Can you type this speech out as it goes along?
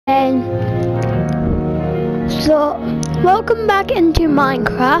welcome back into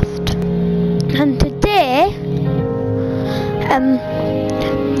Minecraft, and today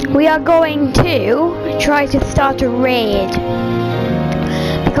we are going to try to start a raid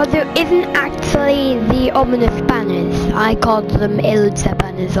because there isn't actually the ominous banners. I called them Ilza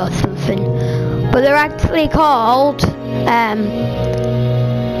banners or something, but they're actually called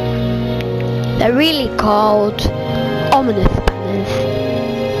they're really called ominous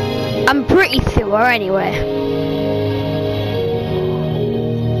banners. I'm pretty sure anyway.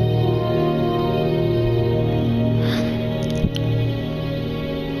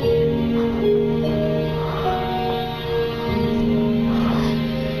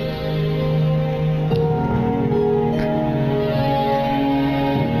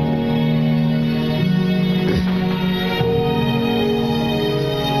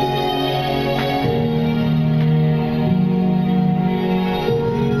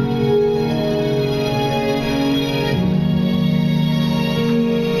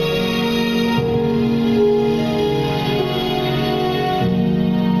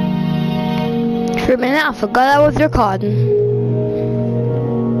 For a minute, I forgot I was recording.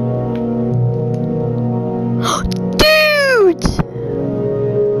 Dude!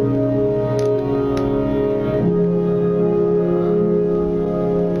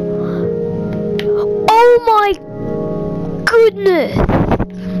 Oh my goodness!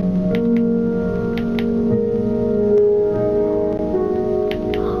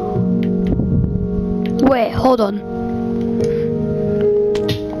 Wait, hold on.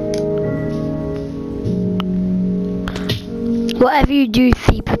 Whatever you do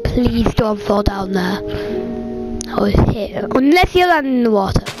see, please don't fall down there. Or hit, unless you land in the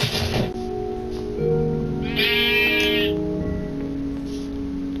water.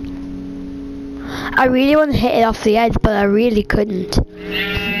 I really want to hit it off the edge, but I really couldn't.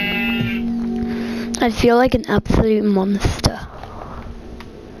 I feel like an absolute monster.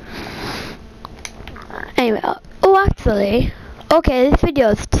 Anyway, oh actually, okay, this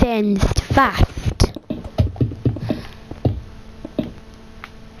video's changed fast.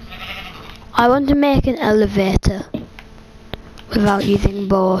 I want to make an elevator without using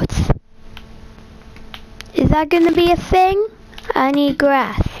boards. Is that going to be a thing? I need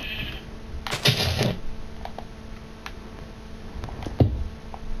grass.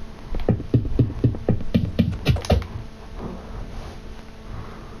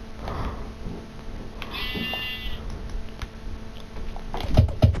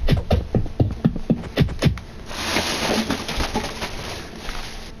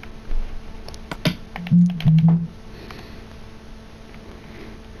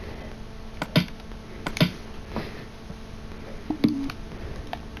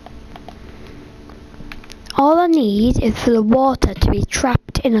 All I need is for the water to be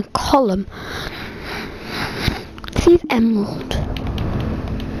trapped in a column. See emerald.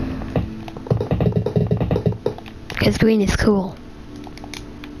 Because green is cool.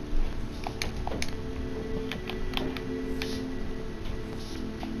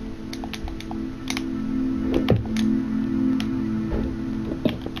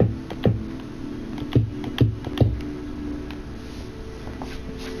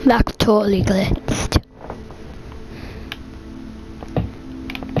 That's totally glitched.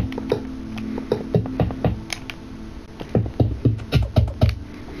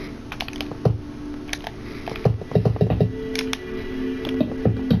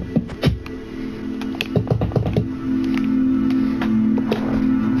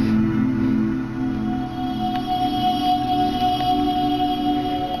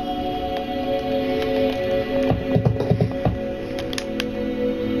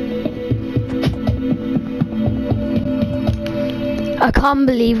 I can't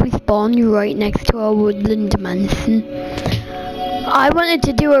believe we spawned right next to a woodland mansion. I wanted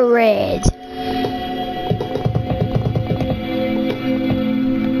to do a raid.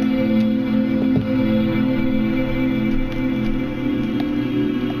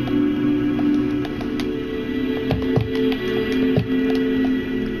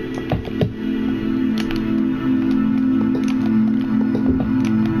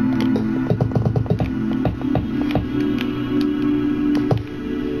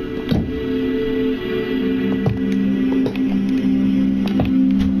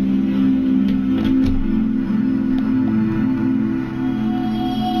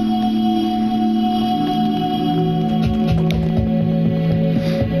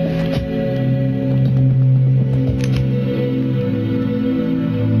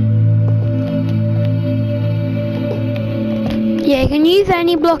 Yeah, you can use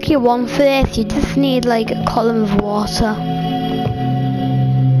any block you want for this, you just need like a column of water.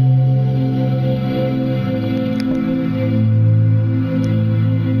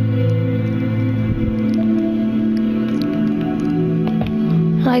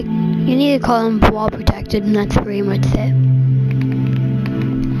 need to call them wall protected, and that's pretty much it.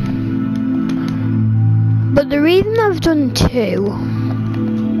 But the reason I've done 2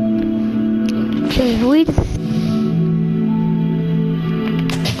 is we just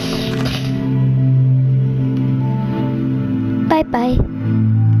bye bye.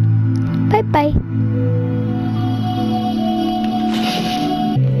 Bye bye.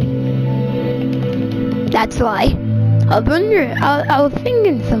 That's why. I was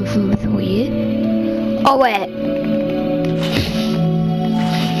thinking something was weird. Oh wait.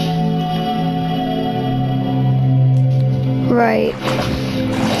 Right.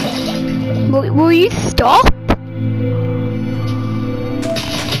 Will you stop?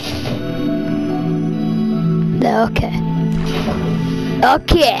 Okay.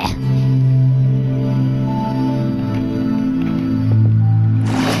 Okay.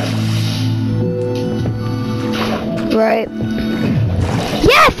 Right.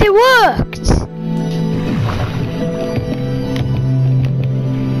 Yes, it worked!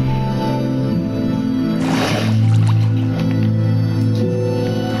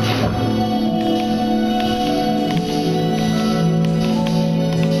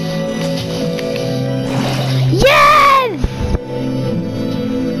 Yes!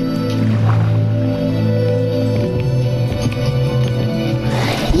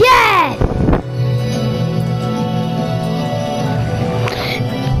 Yes!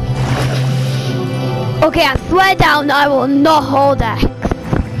 Okay, I swear down I will not hold X.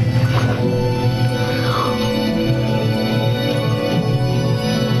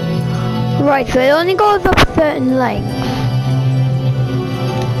 Right, so it only goes up a certain length.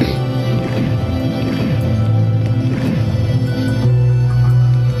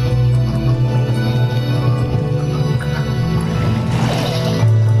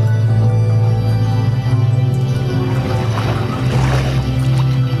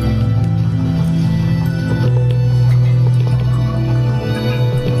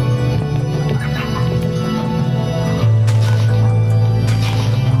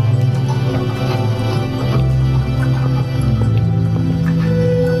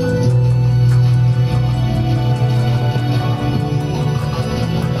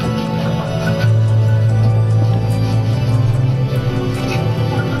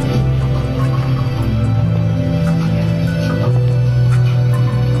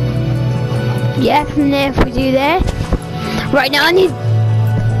 Yes, and then if we do this, right now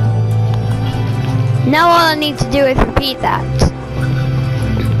now all I need to do is repeat that.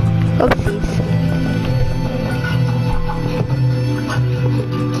 Oopsies.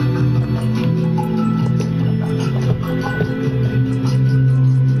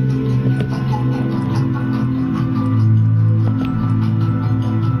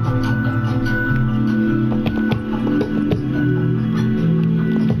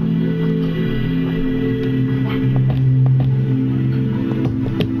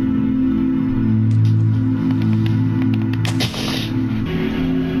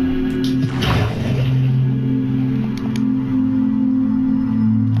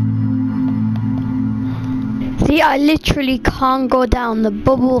 See, I literally can't go down. The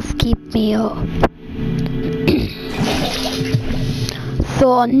bubbles keep me up.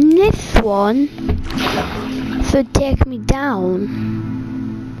 So on this one, so take me down.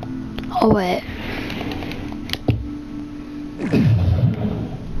 Oh wait.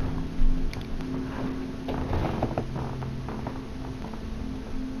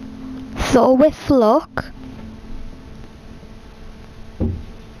 So with luck.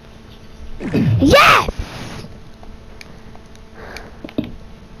 Yes!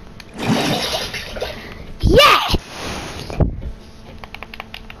 Yes!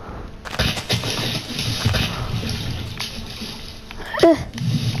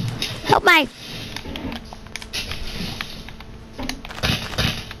 Help me!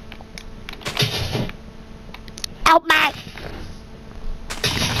 Help me!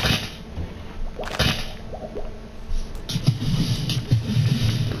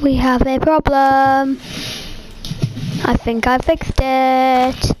 We have a problem. I think I fixed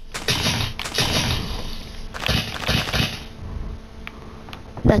it.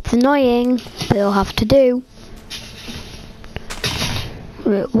 That's annoying, but it'll have to do.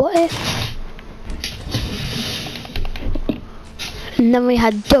 Wait, what if? And then we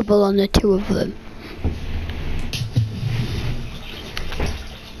had double on the 2 of them.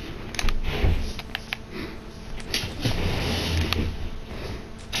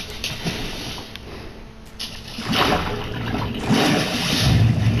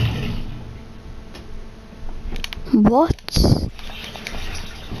 What?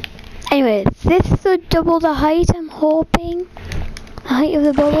 Anyway, this should double the height, I'm hoping. The height of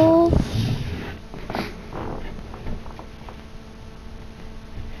the bubbles.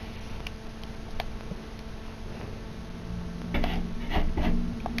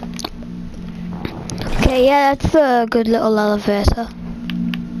 Okay, yeah, that's a good little elevator.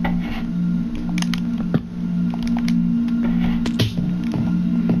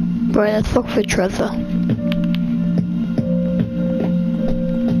 Right, let's look for treasure.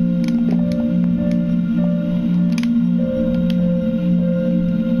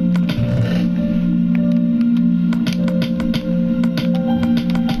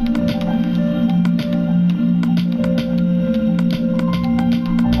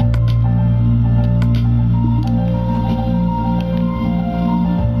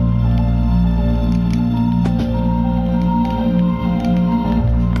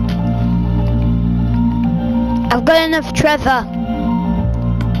 I've got enough treasure.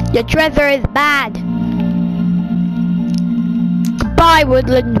 Your treasure is bad. Goodbye,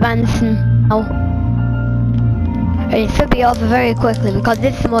 Woodland Manson. Oh. And it should be over very quickly because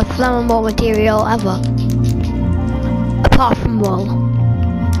this is the most flammable material ever. Apart from wool.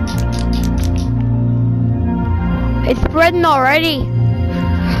 It's spreading already.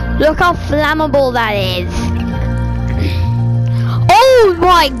 Look how flammable that is. Oh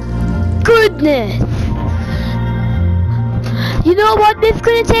my goodness. You know what, this is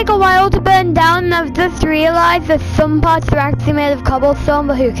going to take a while to burn down, and I've just realised that some parts are actually made of cobblestone,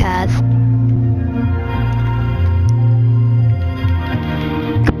 but who cares?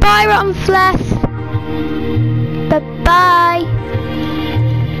 Goodbye, rotten flesh. Bye-bye.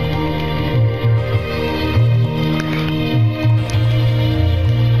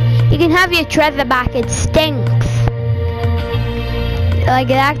 You can have your treasure back, it stinks.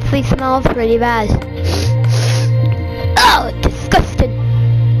 Like, it actually smells pretty bad. Oh, disgusting.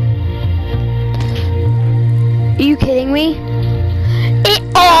 Are you kidding me? It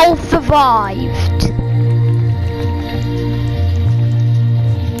all survived.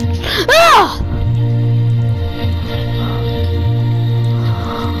 Ah!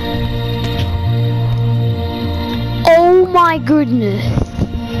 Oh my goodness.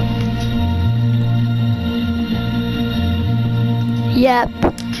 Yep.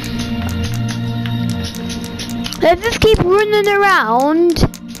 Let's just keep running around,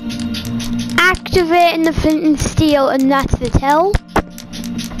 activating the flint and steel, and that's the tell.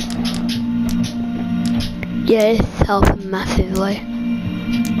 Yeah, it's helping massively.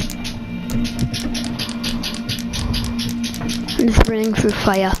 I'm just running through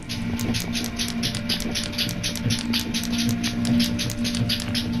fire.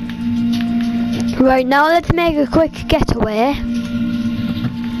 Right, now let's make a quick getaway.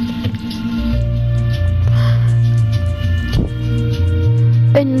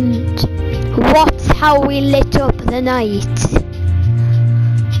 And watch how we lit up the night.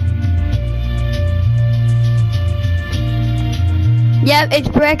 Yep, it's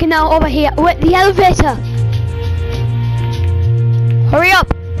breaking out over here. Wait, the elevator! Hurry up!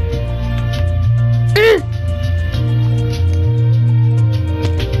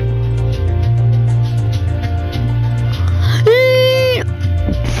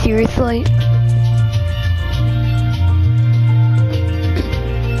 Seriously?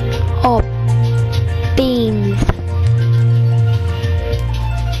 Oh, beans.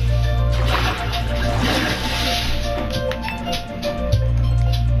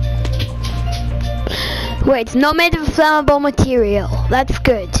 Wait, it's not made of flammable material. That's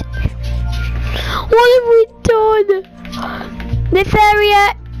good. What have we done? This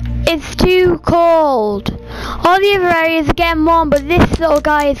area is too cold. All the other areas are getting warm, but this little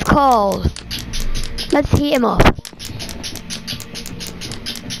guy is cold. Let's heat him up.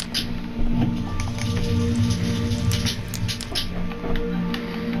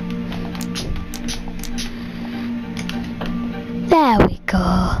 There we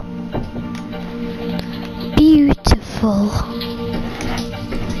go. Beautiful.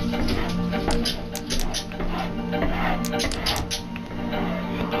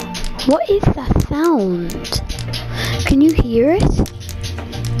 What is that sound? Can you hear it?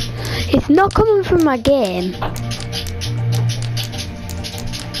 It's not coming from my game.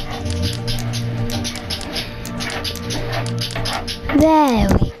 There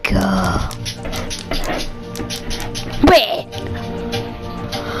we go. Wait.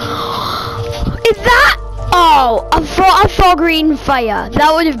 Is that? Oh, I saw green fire.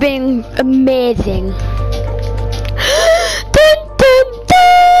 That would have been amazing. Dun, dun,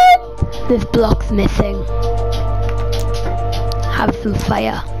 dun. This block's missing. Have some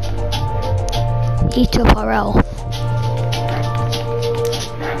fire. Eat up our health.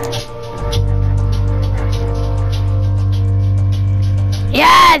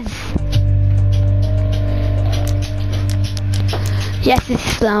 Yes! Yes, it's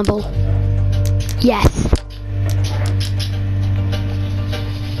flammable. Yes.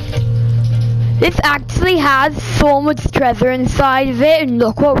 This actually has so much treasure inside of it, and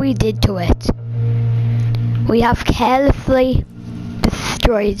look what we did to it. We have carelessly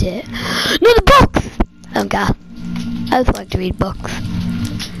destroyed it. No, the books! Okay. I just like to read books.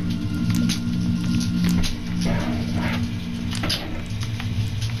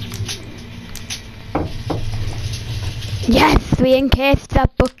 Yes, we encased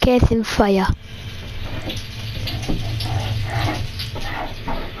that bookcase in fire.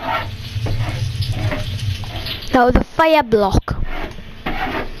 That was a fire block.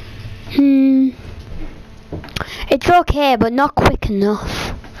 It's okay, but not quick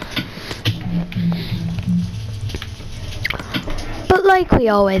enough. But like we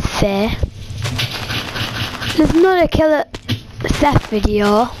always say, there's not a killer Seth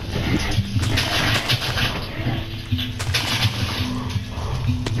video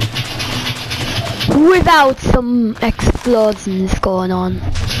without some explosions going on.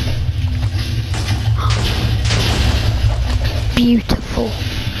 Beautiful.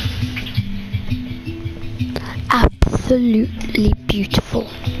 Absolutely beautiful.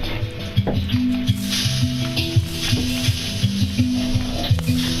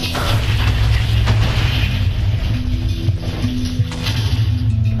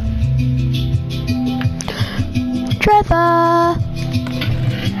 Trevor!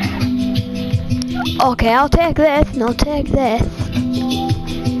 Okay, I'll take this and I'll take this.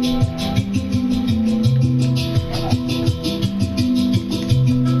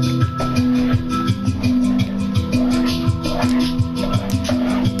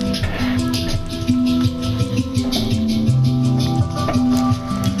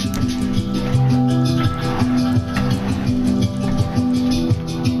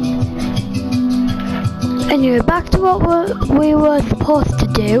 Anyway, back to what we were supposed to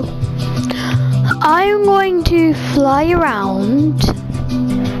do. I'm going to fly around.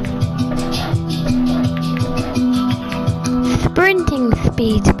 Sprinting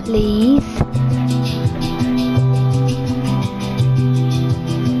speed, please.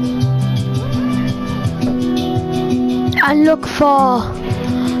 And look for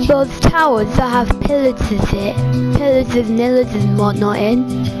those towers that have pillagers and illagers and whatnot in.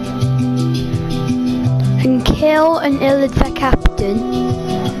 And kill an illager captain.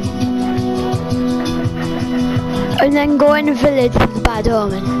 And then go in a village with a bad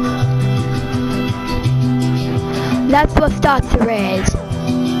omen. That's what starts the raid.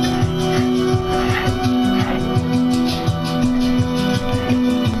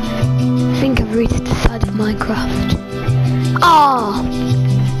 I think I've reached the side of Minecraft. Oh!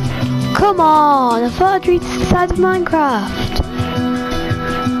 Come on! I thought I'd reached the side of Minecraft.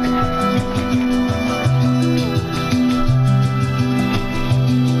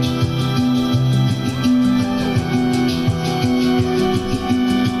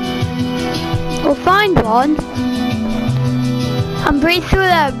 We'll find one. I'm pretty sure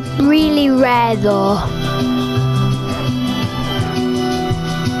they're really rare though.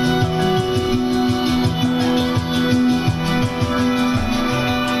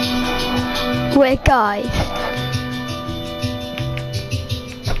 Wait guys.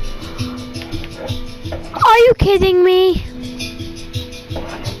 Are you kidding me?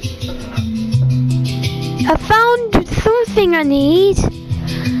 I found something I need.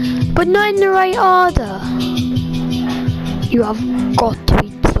 But not in the right order. You have got to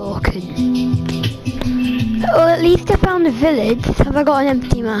be talking. Well, at least I found a village. Have I got an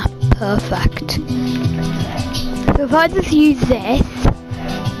empty map? Perfect. So if I just use this.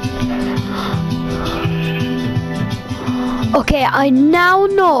 Okay, I now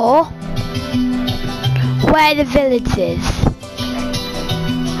know where the village is.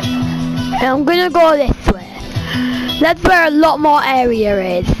 And I'm gonna go this way. That's where a lot more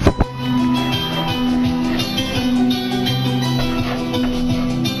area is.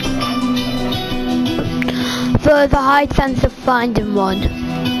 So there's a high chance of finding one.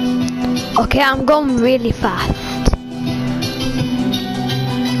 Okay, I'm going really fast.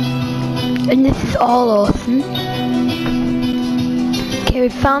 And this is all awesome. Okay, we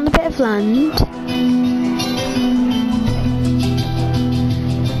found a bit of land.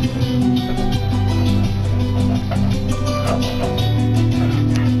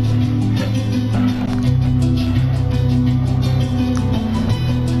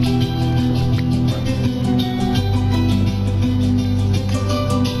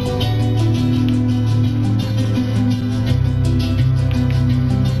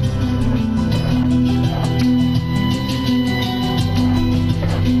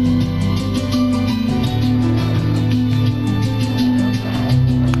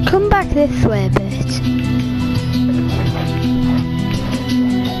 This way a bit.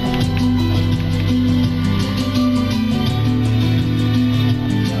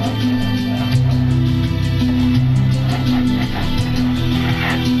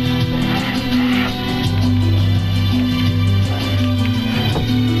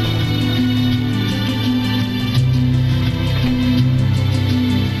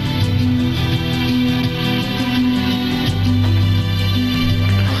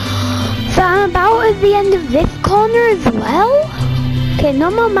 towards the end of this corner as well? Okay,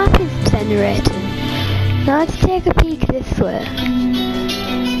 no more map is generated. Now let's take a peek this way.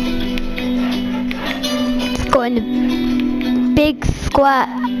 Let's go in the big square.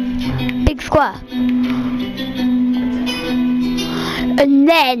 Big square. And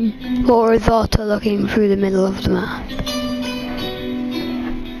then horizontal looking through the middle of the map.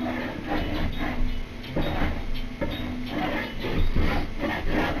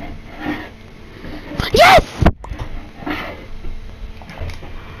 Yes!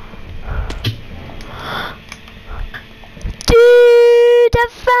 Dude, I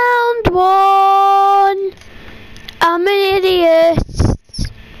found one! I'm an idiot.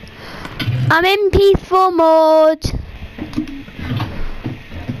 I'm in peaceful mode.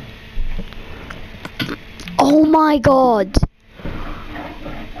 Oh my god.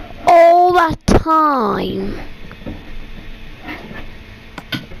 All that time.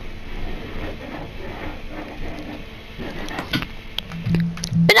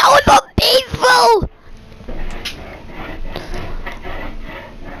 And I was not peaceful!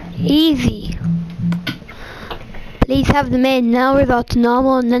 Easy. Please have them in. Now we're about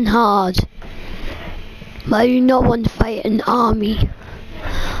normal and then hard. But I do not want to fight an army.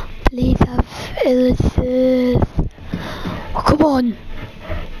 Please have illnesses. Oh, come on.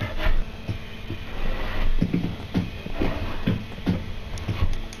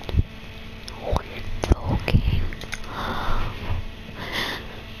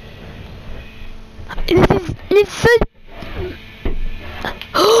 It's so...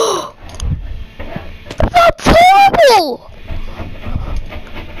 That's horrible!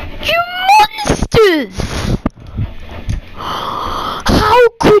 You monsters! How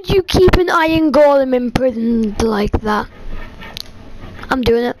could you keep an iron golem imprisoned like that? I'm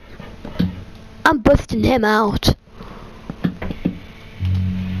doing it. I'm busting him out.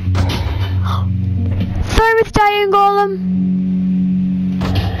 Sorry, Mr. Iron Golem.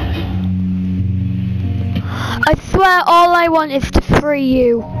 I swear all I want is to free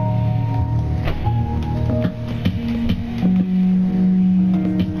you.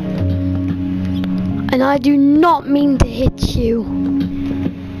 And I do not mean to hit you.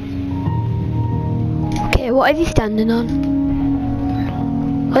 Okay, what is he standing on?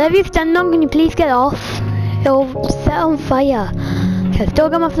 Whatever you're standing on, can you please get off? It'll set on fire. Okay, I still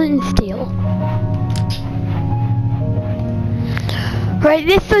got my flint and steel. Right,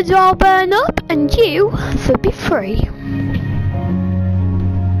 this would all burn up and you should be free.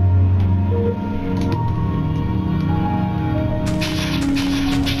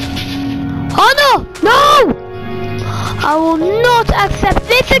 Oh no! No! I will not accept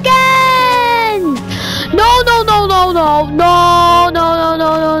this again! No, no, no, no, no, no, no, no,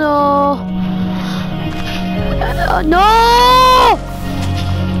 no, no, no. No!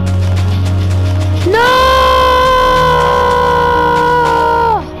 No!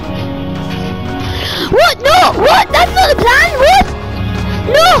 What? No! What? That's not the plan! What?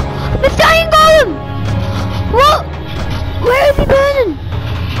 No! Mr. Iron Golem! What? Where is he burning?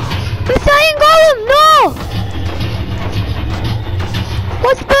 Mr. Iron Golem! No!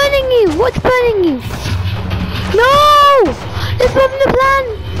 What's burning you? What's burning you? No! This wasn't the plan!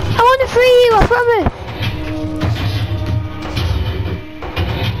 I want to free you, I promise!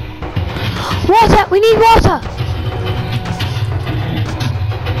 Water! We need water!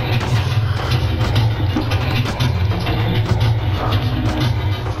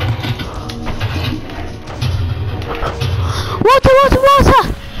 Water, water, water!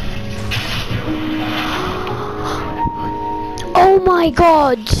 Oh my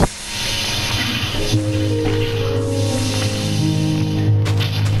god!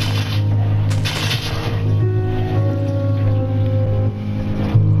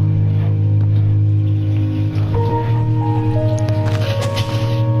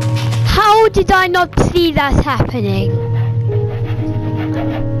 How did I not see that happening?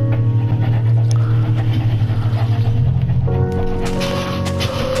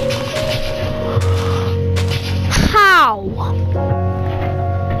 How?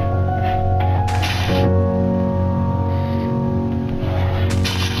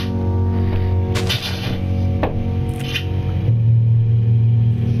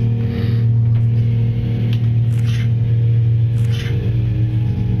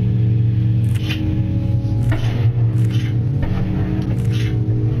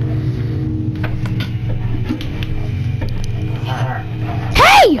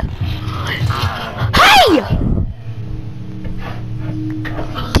 Hey! Hey!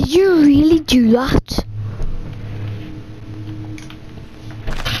 Did you really do that?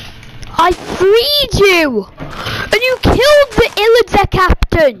 I freed you! And you killed the Illager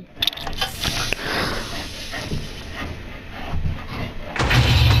captain!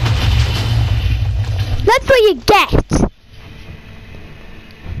 you get?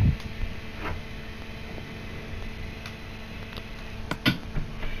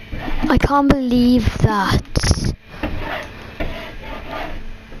 I can't believe that.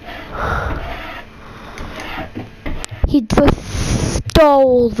 He just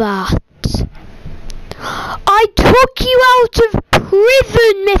stole that. I took you out of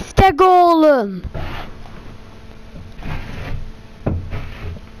prison, Mr. Golem.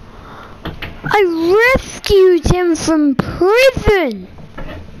 I rescued him from prison.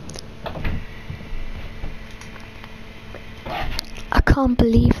 I can't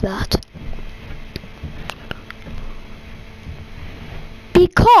believe that.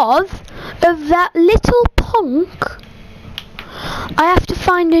 Because of that little punk, I have to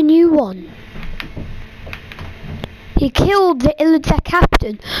find a new one. He killed the Illidza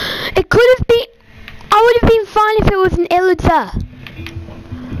captain. It could have been... I would have been fine if it was an Illidza.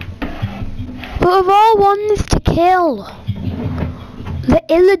 But of all ones to kill, the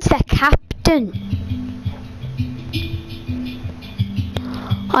Illidza captain.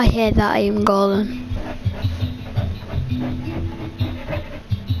 I hate that Iron Golem.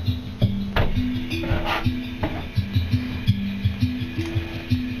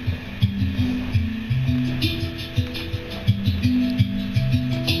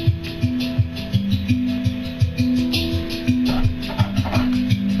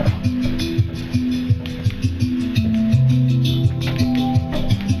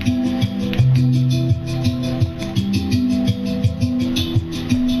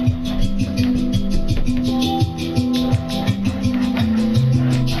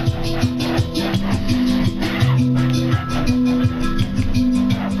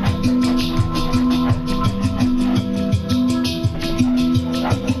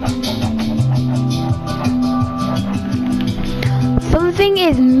 Something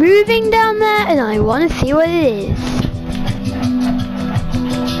is moving down there and I want to see what it is.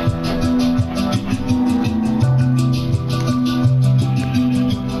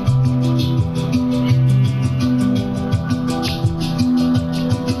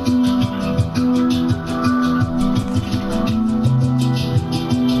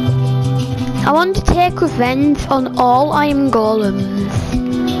 I want to take revenge on all Iron Golems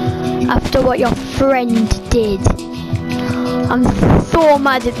after what your friend did. I'm so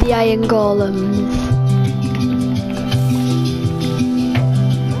mad at the Iron Golems.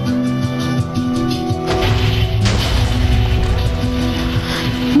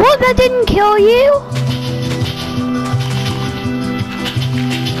 What, that didn't kill you?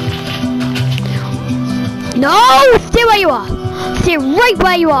 No! Stay where you are! Stay right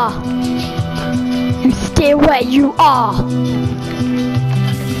where you are! You stay where you are!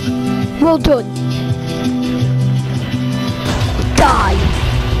 Well done. Die.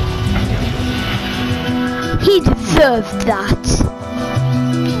 He deserved that.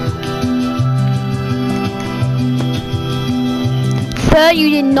 Sir, you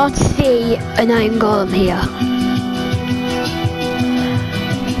did not see an Iron Golem here.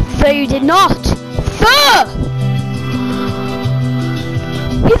 Sir, you did not. Sir!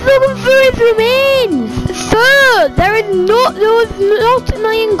 He's looking for his remains. Sir, there was not an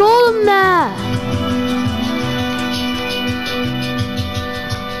Iron Golem there.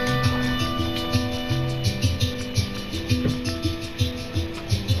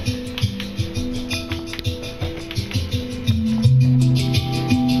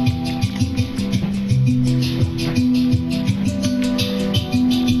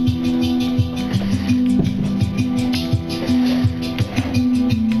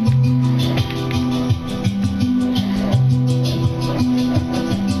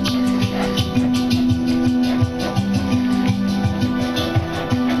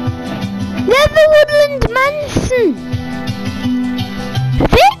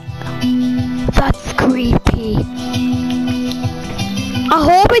 That's creepy. I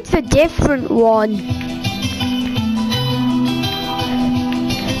hope it's a different one.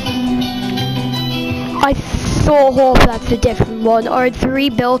 I so hope that's a different one, or it's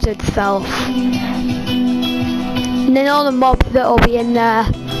rebuilt itself. And then all the mobs that'll be in there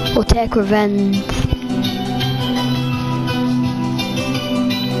will take revenge.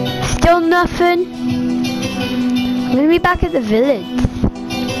 Still nothing. I'm gonna be back at the village.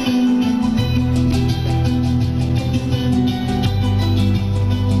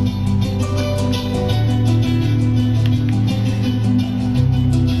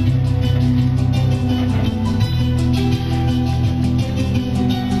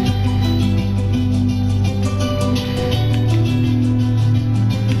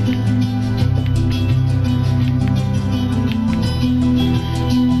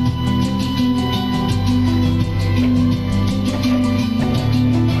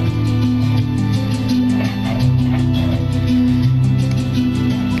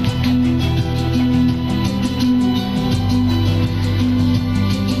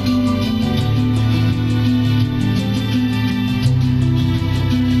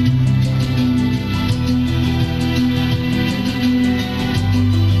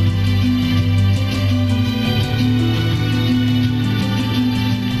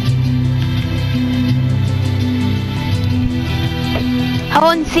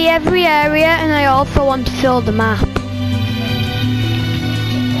 want to see every area, and I also want to fill the map.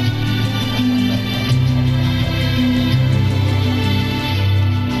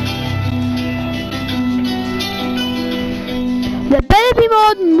 There better be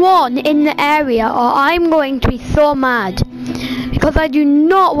more than one in the area, or I'm going to be so mad. Because I do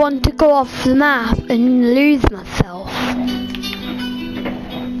not want to go off the map and lose myself.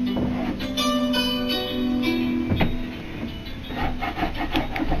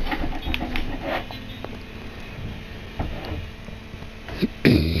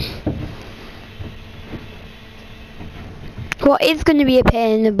 What is going to be a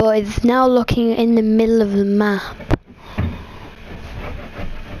pain in the butt is now looking in the middle of the map.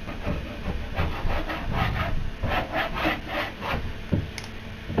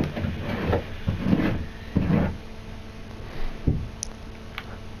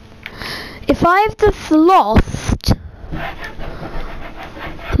 If I've just lost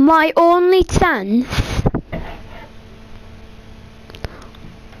my only chance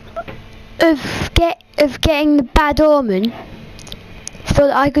of getting the bad omen so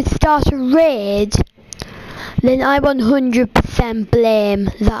that I could start a raid, then I 100% blame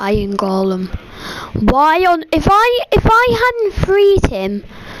the Iron Golem. Why on if I hadn't freed him,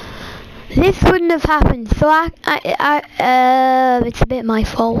 this wouldn't have happened. So it's a bit my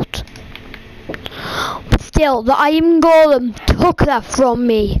fault. But still, the Iron Golem took that from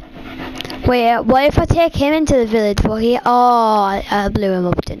me. Wait, what if I take him into the village? Well, I blew him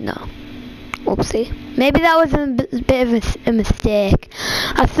up, didn't I? Oopsie. Maybe that was a bit of a mistake.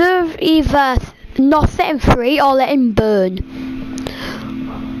 I should have either not set him free or let him burn.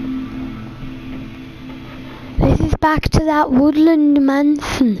 This is back to that woodland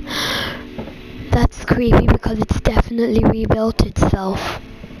mansion. That's creepy because it's definitely rebuilt itself.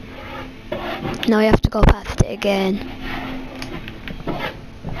 Now we have to go past it again.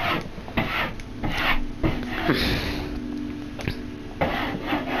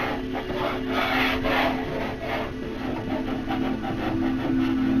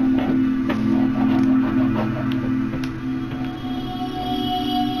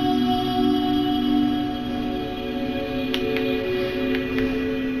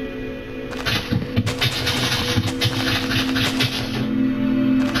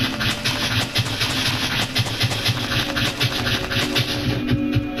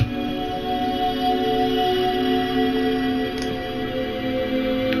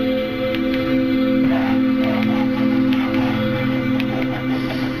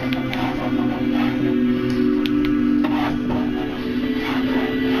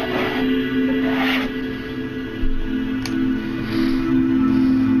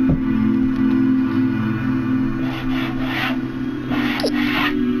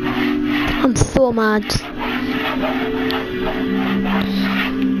 I'm so mad.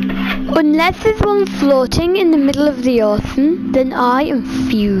 Unless there's one floating in the middle of the ocean, then I am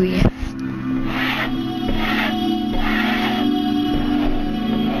furious.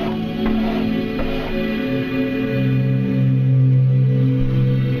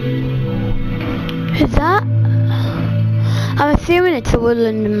 Is that? I'm assuming it's a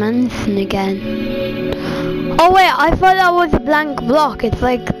woodland mansion again. Oh wait, I thought that was a blank block. It's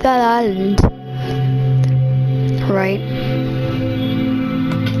like that island. Right.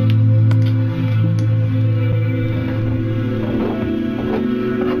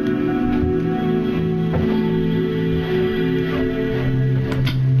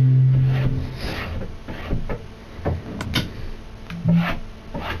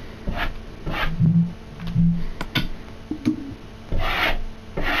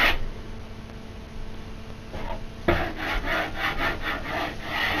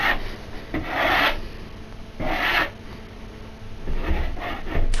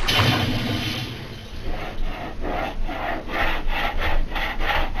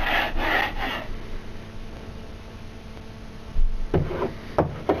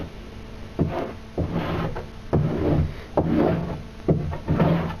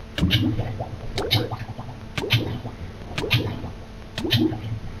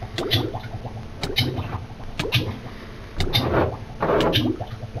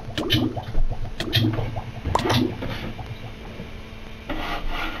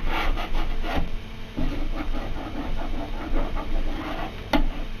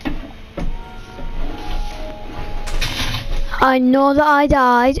 I know that I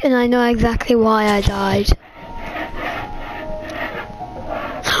died, and I know exactly why I died.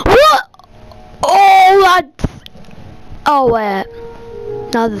 What? Oh, that's... Oh, wait.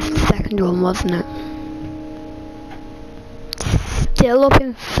 That was the second one, wasn't it? Still up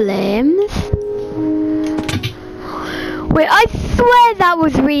in flames? Wait, I swear that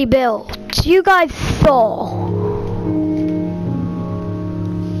was rebuilt. You guys saw.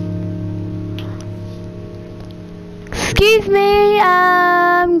 Excuse me,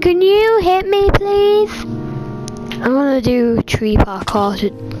 can you hit me please? I'm gonna do tree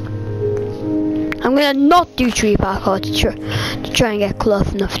parkour I'm gonna not do tree parkour to try and get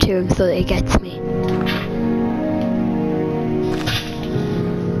close enough to him so that he gets me.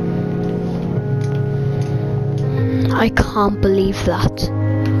 I can't believe that.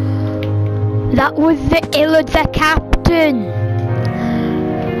 That was the Illidza captain.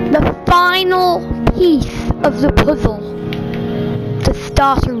 The final piece of the puzzle to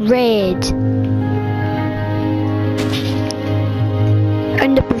start a raid.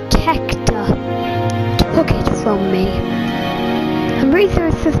 And the protector took it from me. I'm pretty sure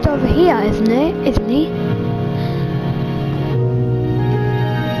it's just over here, isn't it? Isn't he?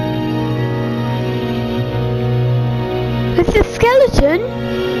 It's the skeleton?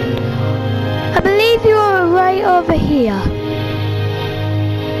 I believe you are right over here.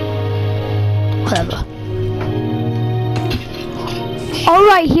 Whatever.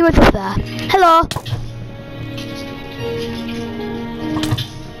 Alright, he was up there. Hello.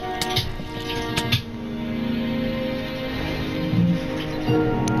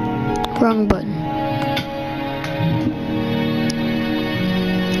 Wrong button.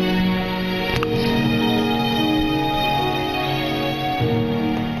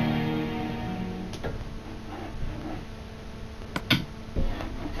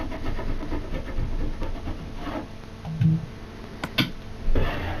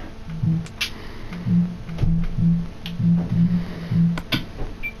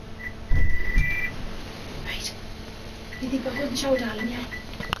 Right. You think I'll go and show darling, yeah?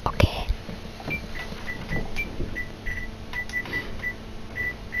 Okay.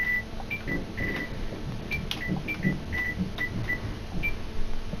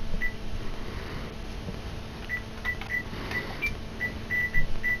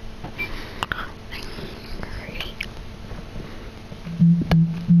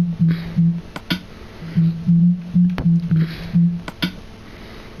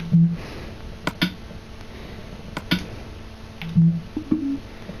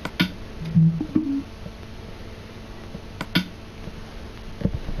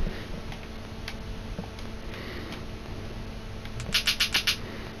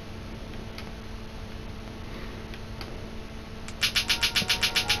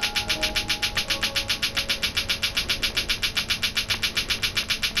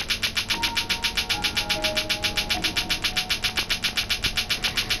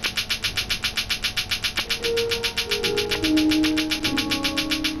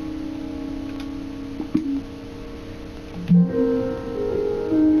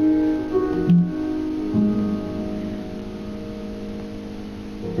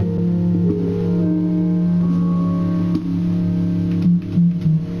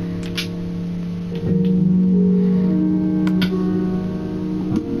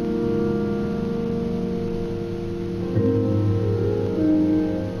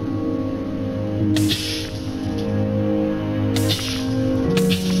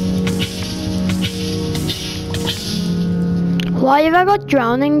 Why have I got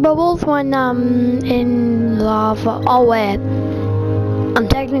drowning bubbles when I'm in lava? Oh wait, I'm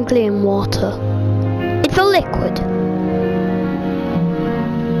technically in water. It's a liquid.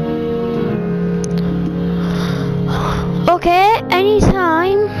 Okay,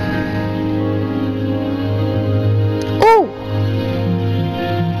 anytime. Oh!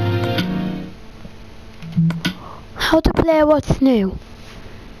 How to play what's new?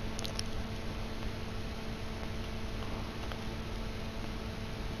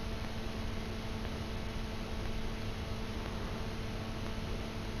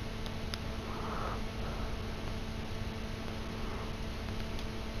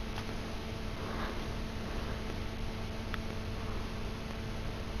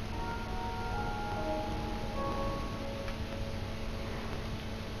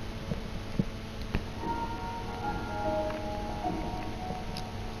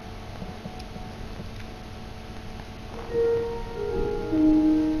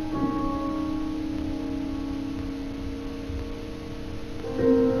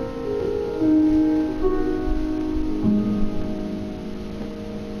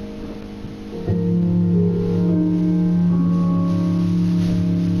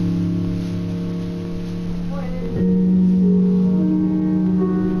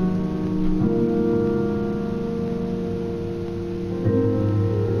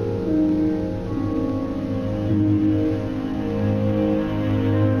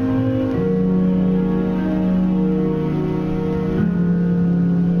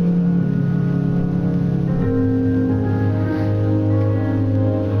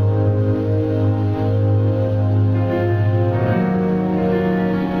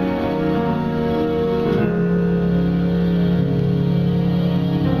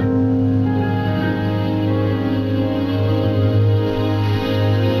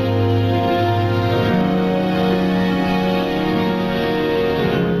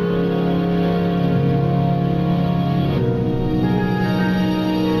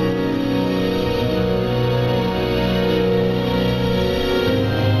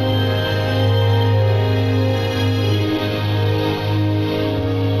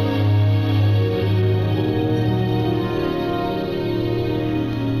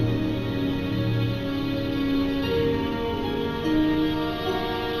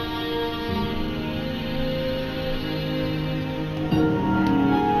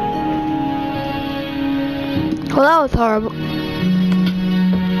 Well, that was horrible.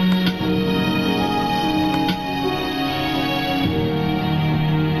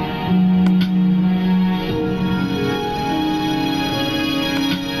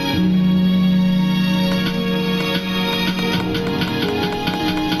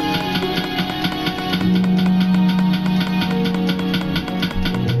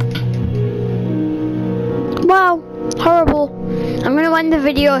 Wow, horrible. I'm gonna end the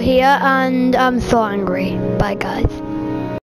video here, and I'm so angry. Bye guys.